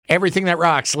Everything that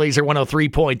rocks, Laser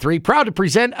 103.3. Proud to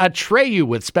present Atreyu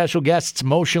with special guests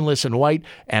Motionless in White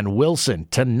and Wilson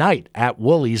tonight at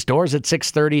Woolies. Doors at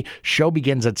 6:30. Show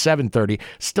begins at 7:30.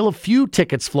 Still a few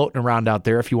tickets floating around out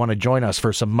there if you want to join us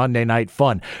for some Monday night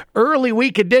fun. Early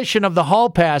week edition of the Hall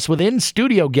Pass with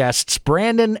in-studio guests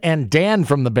Brandon and Dan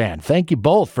from the band. Thank you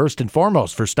both, first and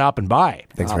foremost, for stopping by.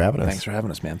 Thanks for having us. Thanks for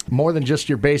having us, man. More than just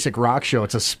your basic rock show.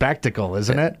 It's a spectacle,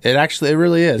 isn't it? It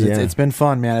really is. Yeah. It's been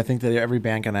fun, man. I think that every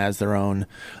band kind of has their own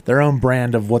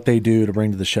brand of what they do to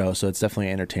bring to the show, so it's definitely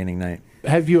an entertaining night.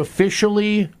 Have you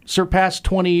officially surpassed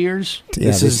 20 years? Yeah,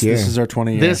 This this year. is our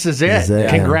 20 year. This is it. yeah.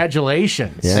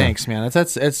 Congratulations. Yeah. Thanks, man.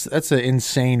 That's an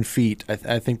insane feat.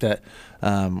 I think that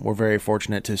we're very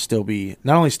fortunate to still be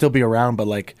not only still be around, but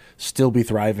like still be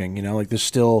thriving. You know, like there's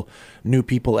still new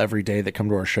people every day that come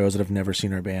to our shows that have never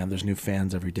seen our band. There's new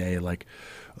fans every day. Like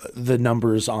the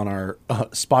numbers on our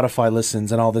Spotify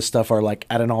listens and all this stuff are like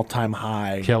at an all-time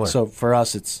high. Killer. So for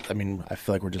us, I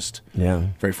feel like we're just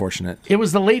very fortunate. It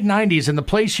was the late 90s, and the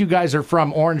place you guys are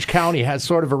from, Orange County, has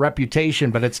sort of a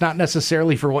reputation, but it's not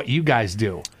necessarily for what you guys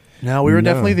do. No, we were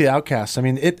definitely the outcasts. I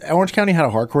mean, Orange County had a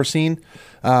hardcore scene,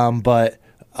 but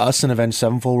us and Avenged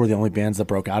Sevenfold were the only bands that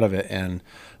broke out of it. And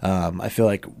I feel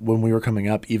like when we were coming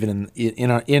up, even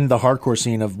in the hardcore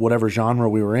scene of whatever genre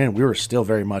we were in, we were still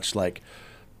very much like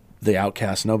the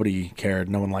outcast. Nobody cared.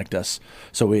 No one liked us.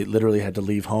 So we literally had to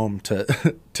leave home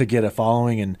to to get a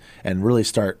following and really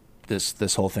start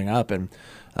this whole thing up. And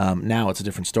now it's a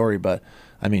different story. But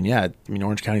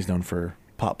Orange County's known for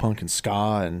pop punk and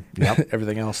ska and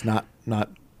everything else, not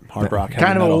hard rock.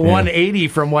 Kind of metal. a 180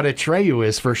 from what Atreyu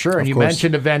is, for sure. And you course.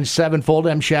 mentioned Avenged Sevenfold.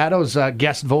 M. Shadow's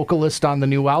guest vocalist on the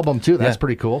new album, too. That's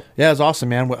pretty cool. Yeah, it was awesome,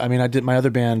 man. I mean, I did my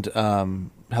other band, Hell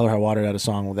or High Water, had a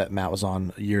song that Matt was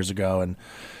on years ago, and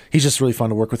he's just really fun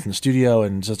to work with in the studio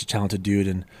and such a talented dude,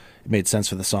 and it made sense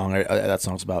for the song. That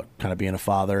song's about kind of being a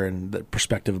father and the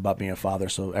perspective about being a father.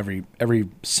 So every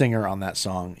singer on that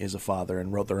song is a father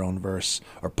and wrote their own verse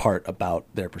or part about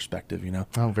their perspective, you know?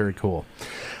 Oh, very cool.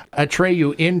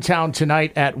 Atreyu in town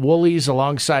tonight at Woolies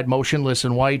alongside Motionless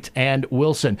in White and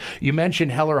Wilson. You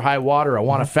mentioned Hell or High Water. I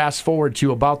want to fast forward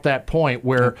to about that point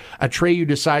where Atreyu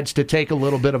decides to take a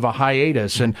little bit of a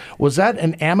hiatus. And was that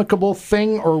an amicable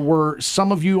thing, or were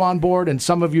some of you on board and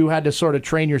some of you had to sort of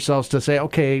train yourselves to say,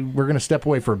 okay, we're going to step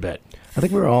away for a bit? I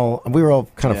think we were all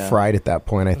kind of fried at that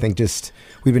point. I think just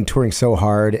we've been touring so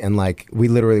hard, and like we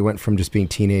literally went from just being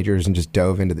teenagers and just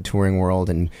dove into the touring world.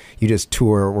 And you just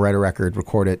tour, write a record,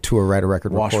 record it, tour, write a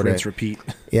record, Wash, record rinse, it, repeat.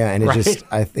 Yeah, and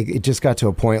I think it just got to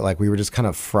a point like we were just kind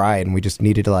of fried, and we just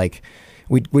needed to like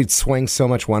we'd swing so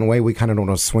much one way, we kind of don't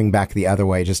want to swing back the other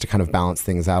way just to kind of balance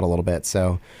things out a little bit.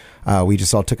 So. We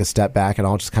just all took a step back and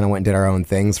all just kind of went and did our own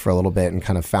things for a little bit and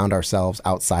kind of found ourselves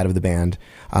outside of the band.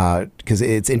 Because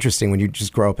it's interesting when you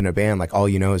just grow up in a band, like all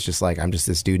you know is just like, I'm just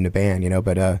this dude in a band, you know,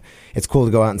 but it's cool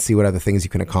to go out and see what other things you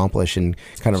can accomplish and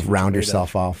kind of round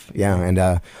yourself off. Yeah.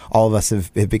 And all of us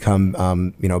have become,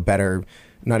 better,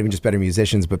 not even just better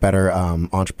musicians, but better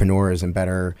entrepreneurs and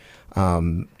better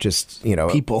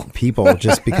people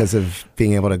just because of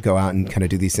being able to go out and kind of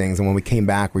do these things. And when we came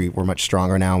back, we're much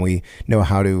stronger now, and we know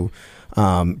how to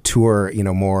tour,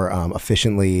 more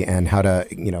efficiently, and how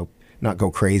to, not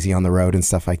go crazy on the road and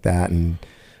stuff like that, and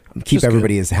keep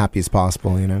everybody as happy as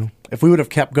possible, If we would have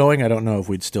kept going, I don't know if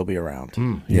we'd still be around.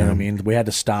 You know what I mean? We had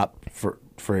to stop for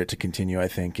it to continue, I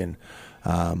think, and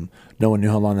no one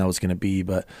knew how long that was going to be.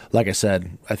 But like I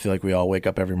said, I feel like we all wake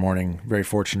up every morning very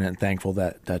fortunate and thankful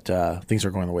that things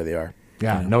are going the way they are.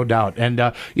 Yeah, no doubt.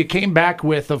 And you came back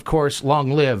with, of course,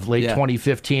 Long Live, late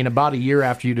 2015, about a year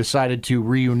after you decided to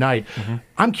reunite. Mm-hmm.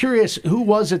 I'm curious, who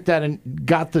was it that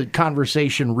got the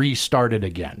conversation restarted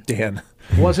again? Dan.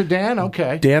 Was it Dan?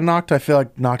 Okay. Dan knocked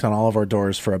on all of our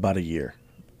doors for about a year.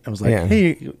 I was like,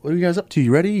 hey, what are you guys up to?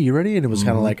 You ready? And it was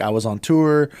kind of like I was on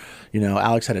tour.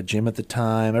 Alex had a gym at the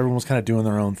time. Everyone was kind of doing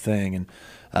their own thing. And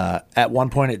at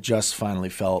one point, it just finally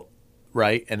felt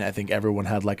right. And I think everyone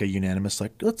had like a unanimous,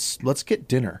 like, let's get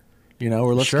dinner,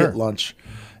 or let's get lunch.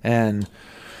 And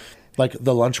like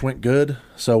the lunch went good.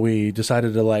 So we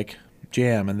decided to like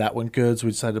jam, and that went good. So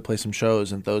we decided to play some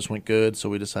shows, and those went good. So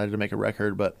we decided to make a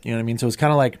record. But you know what I mean? So it's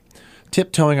kind of like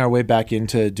tiptoeing our way back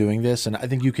into doing this. And I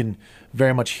think you can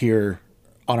very much hear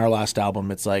on our last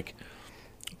album, it's like,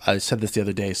 I said this the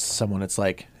other day to someone, it's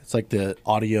like the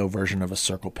audio version of a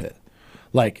circle pit.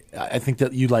 Like, I think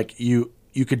that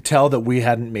you could tell that we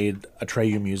hadn't made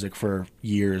Atreyu music for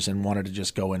years and wanted to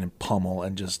just go in and pummel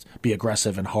and just be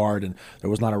aggressive and hard. And there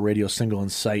was not a radio single in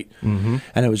sight. Mm-hmm.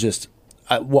 And it was just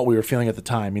what we were feeling at the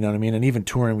time, you know what I mean? And even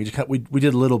touring, we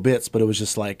did little bits, but it was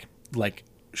just like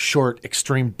short,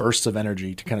 extreme bursts of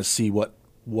energy to kind of see what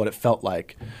what it felt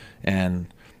like.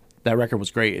 And that record was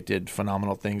great. It did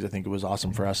phenomenal things. I think it was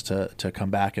awesome for us to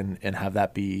come back and have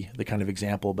that be the kind of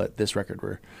example. But this record,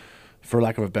 we're, for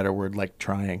lack of a better word, like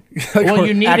trying. Well,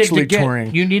 you needed actually to get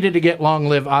touring. you needed to get Long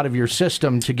Live out of your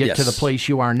system to get to the Yes. place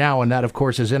you are now, and that, of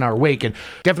course, is in our wake. And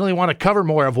definitely want to cover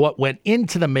more of what went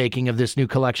into the making of this new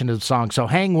collection of songs. So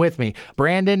hang with me.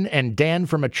 Brandon and Dan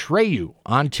from Atreyu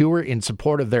on tour in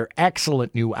support of their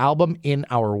excellent new album, In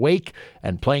Our Wake,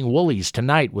 and playing Woolies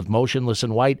tonight with Motionless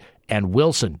in White and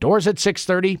Wilson. Doors at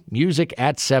 6:30, music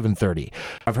at 7:30.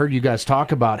 I've heard you guys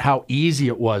talk about how easy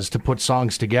it was to put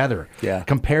songs together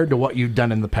compared to what you'd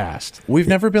done in the past. We've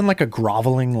never been like a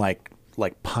groveling, like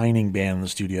pining band in the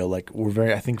studio. Like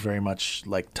I think very much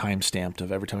like time stamped of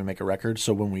every time we make a record.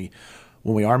 So when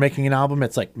we are making an album,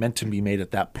 it's like meant to be made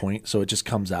at that point. So it just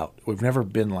comes out. We've never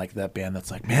been like that band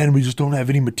that's like, man, we just don't have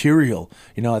any material.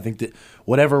 You know, I think that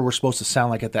whatever we're supposed to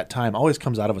sound like at that time always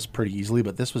comes out of us pretty easily.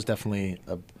 But this was definitely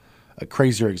a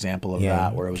crazier example of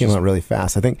that, where it was came out really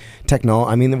fast. I think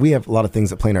technology. I mean, we have a lot of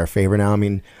things that play in our favor now. I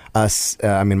mean,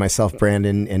 myself,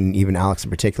 Brandon, and even Alex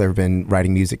in particular have been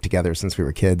writing music together since we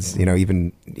were kids. You know,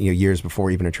 even years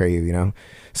before even Atreyu. You know,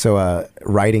 so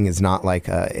writing is not like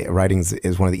writing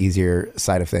is one of the easier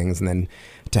side of things, and then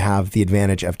to have the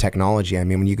advantage of technology. I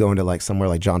mean, when you go into like somewhere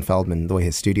like John Feldman, the way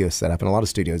his studio is set up, and a lot of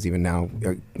studios even now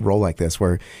roll like this,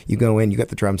 where you go in, you got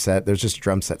the drum set, there's just a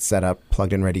drum set set up,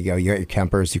 plugged in, ready to go. You got your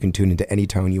Kempers, you can tune into any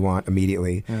tone you want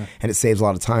immediately, and it saves a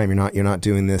lot of time. You're not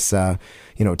doing this,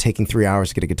 taking 3 hours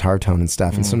to get a guitar tone and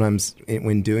stuff. And sometimes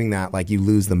when doing that, like you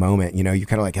lose the moment. You know, you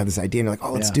kind of like have this idea, and you're like,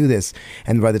 oh, let's do this,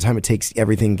 and by the time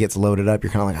everything gets loaded up,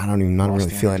 you're kind of like, not really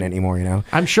feeling it anymore. You know,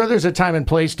 I'm sure there's a time and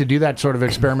place to do that sort of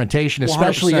experimentation,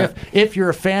 especially if you're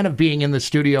a fan of being in the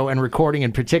studio and recording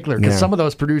in particular, because some of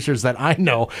those producers that I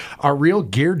know are real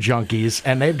gear junkies,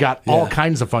 and they've got all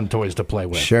kinds of fun toys to play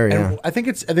with. Sure, yeah. And I think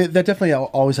that definitely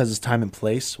always has its time and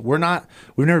place. We've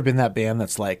never been that band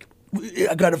that's like,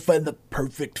 I gotta find the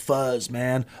perfect fuzz,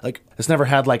 man. Like, it's never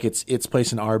had like its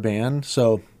place in our band.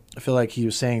 So I feel like he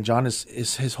was saying, John is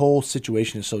his whole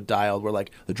situation is so dialed where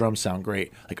like the drums sound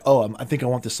great. Like, I think I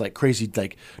want this like crazy,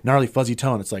 like gnarly fuzzy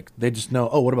tone. It's like they just know,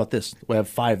 what about this? We have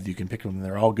 5 that you can pick from, and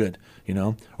they're all good, you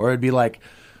know? Or it'd be like,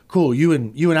 cool, you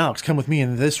and Alex come with me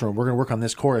in this room. We're gonna work on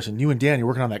this chorus, and you and Dan, you're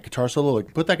working on that guitar solo.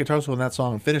 Like, put that guitar solo in that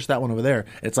song and finish that one over there.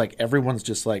 It's like everyone's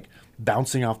just like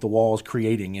bouncing off the walls,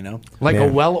 creating, you know, like a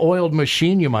well-oiled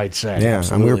machine, you might say. Yeah,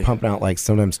 and we were pumping out like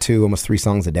sometimes 2, almost 3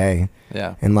 songs a day.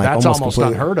 Yeah, and like that's almost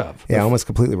unheard of. Yeah, almost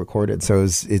completely recorded. So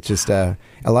it's just a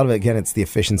lot of it. Again, it's the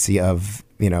efficiency of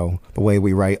the way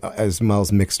we write, as well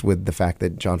as mixed with the fact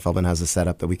that John Feldman has a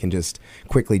setup that we can just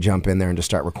quickly jump in there and just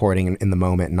start recording in the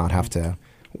moment and not have to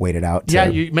wait it out. Yeah,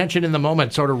 you mentioned in the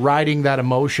moment, sort of riding that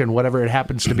emotion, whatever it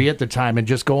happens to be at the time, and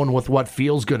just going with what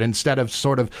feels good instead of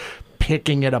sort of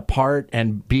picking it apart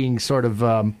and being sort of,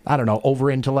 over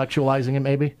intellectualizing it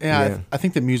maybe. Yeah. I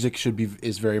think that music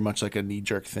is very much like a knee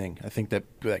jerk thing. I think that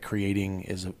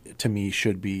creating to me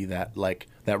should be that like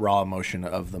that raw emotion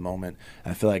of the moment.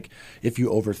 And I feel like if you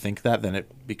overthink that, then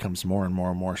it becomes more and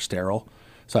more and more sterile.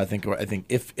 So I think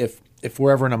if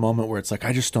we're ever in a moment where it's like,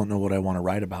 I just don't know what I want to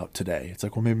write about today, it's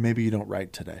like, well, maybe you don't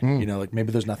write today. You know, like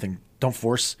maybe there's nothing. Don't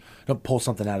pull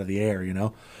something out of the air. You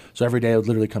know. So every day I would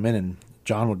literally come in and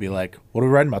John would be like, what are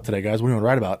we writing about today, guys? What do you want to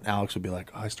write about? And Alex would be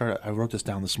like, I wrote this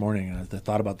down this morning, and I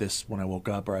thought about this when I woke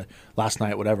up, or last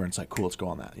night, whatever. And it's like, cool, let's go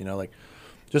on that. You know, like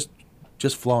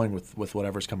just flowing with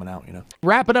whatever's coming out, you know.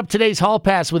 Wrapping up today's Hall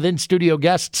Pass with in-studio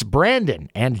guests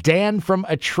Brandon and Dan from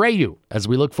Atreyu as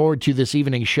we look forward to this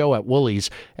evening's show at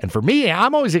Woolies. And for me,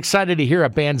 I'm always excited to hear a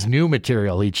band's new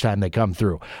material each time they come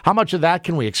through. How much of that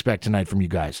can we expect tonight from you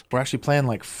guys? We're actually playing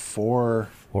like 4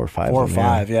 or 5. 4 or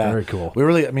 5, yeah. Very cool.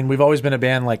 We've always been a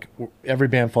band, like every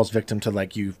band falls victim to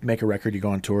like you make a record, you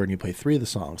go on tour, and you play 3 of the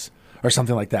songs. Or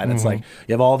something like that. And it's like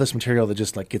you have all this material that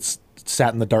just like gets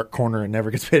sat in the dark corner and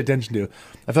never gets paid attention to.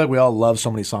 I feel like we all love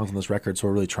so many songs on this record, so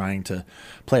we're really trying to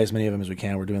play as many of them as we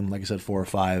can. We're doing, like I said, 4 or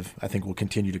 5. I think we'll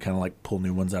continue to kind of like pull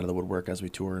new ones out of the woodwork as we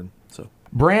tour. And so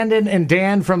Brandon and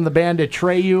Dan from the band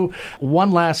Atreyu. One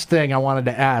last thing I wanted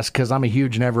to ask, because I'm a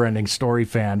huge Never Ending Story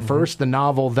fan. First the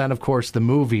novel, then of course the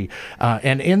movie.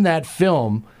 And in that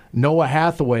film, Noah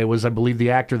Hathaway was, I believe,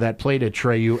 the actor that played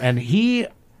Atreyu, and he,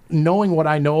 knowing what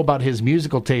I know about his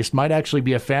musical taste, might actually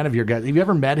be a fan of your guys. Have you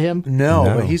ever met him? No.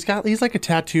 But he's like a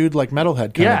tattooed like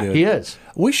metalhead kind of dude. Yeah, he is.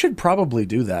 We should probably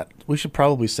do that. We should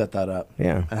probably set that up.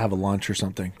 Yeah. And have a lunch or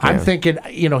something. I'm thinking,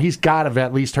 he's got to have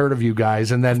at least heard of you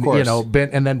guys, and then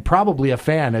and then probably a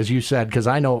fan, as you said, because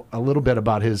I know a little bit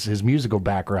about his musical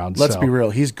background. Let's be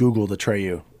real. He's Googled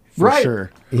Atreyu for right.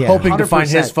 sure, yeah. hoping to 100%. find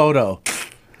his photo.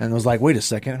 and was like, wait a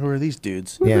second, who are these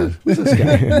dudes? Yeah. Who's this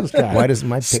guy? Who's this guy? Why does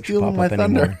my picture Stealing pop my up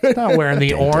anymore? Not wearing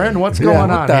the orange. What's going what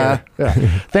on here? Yeah.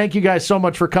 Thank you guys so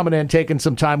much for coming in, taking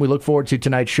some time. We look forward to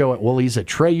tonight's show at Woolies at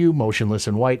Treyu, Motionless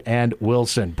in White, and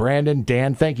Wilson. Brandon,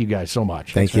 Dan, thank you guys so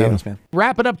much. Thank For you. having us, man.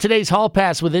 Wrapping up today's Hall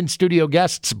Pass with in-studio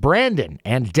guests Brandon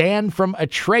and Dan from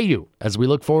Atreyu as we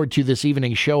look forward to this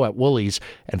evening's show at Woolies.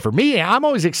 And for me, I'm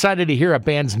always excited to hear a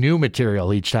band's new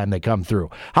material each time they come through.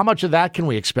 How much of that can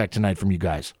we expect tonight from you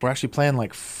guys? We're actually playing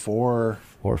like four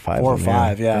or five. Four or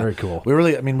five, yeah. Very cool. We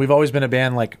really, I mean, we've always been a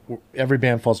band, like, every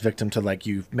band falls victim to, like,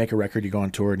 you make a record, you go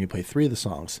on tour, and you play 3 of the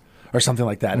songs. Or something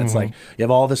like that. And it's like, you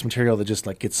have all this material that just,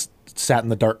 like, gets sat in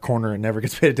the dark corner and never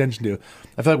gets paid attention to.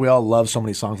 I feel like we all love so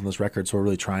many songs on this record, so we're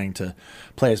really trying to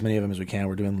play as many of them as we can.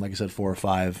 We're doing, like I said, 4 or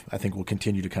 5. I think we'll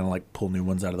continue to kind of, like, pull new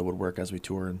ones out of the woodwork as we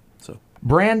tour, and so...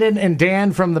 Brandon and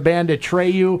Dan from the band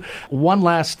Atreyu. One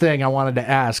last thing I wanted to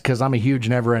ask, because I'm a huge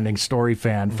Neverending Story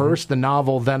fan. First the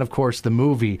novel, then, of course, the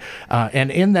movie.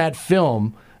 And in that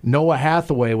film, Noah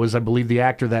Hathaway was, I believe, the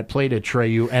actor that played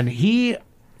Atreyu. And he,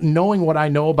 knowing what I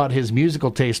know about his musical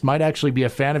taste, might actually be a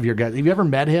fan of your guys. Have you ever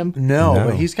met him? No,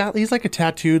 but he's like a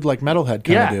tattooed, like, metalhead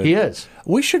kind of dude. Yeah, he is.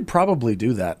 We should probably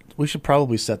do that. We should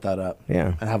probably set that up.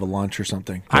 Yeah. And have a lunch or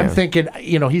something. I'm thinking,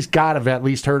 he's got to have at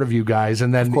least heard of you guys,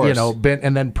 and then been,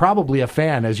 and then probably a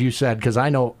fan, as you said, because I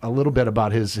know a little bit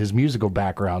about his musical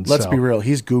background. Let's be real.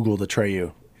 He's Googled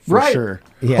Atreyu for Right. sure,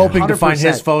 Yeah. hoping to find 100%.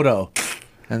 his photo,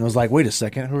 and was like, "Wait a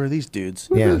second, who are these dudes?"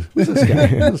 Yeah. Who's this guy?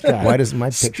 Who's this guy? Why does my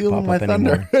picture Stealing pop my up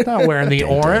thunder. anymore? Not wearing the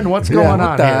orange. What's Yeah, going what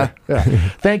on the- here? Yeah.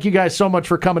 Thank you guys so much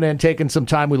for coming in, taking some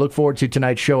time. We look forward to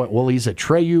tonight's show at Woolies at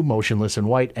Treyu, Motionless in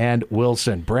White, and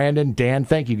Wilson. Brandon, Dan,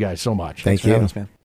 thank you guys so much. Thank For having you. us, man.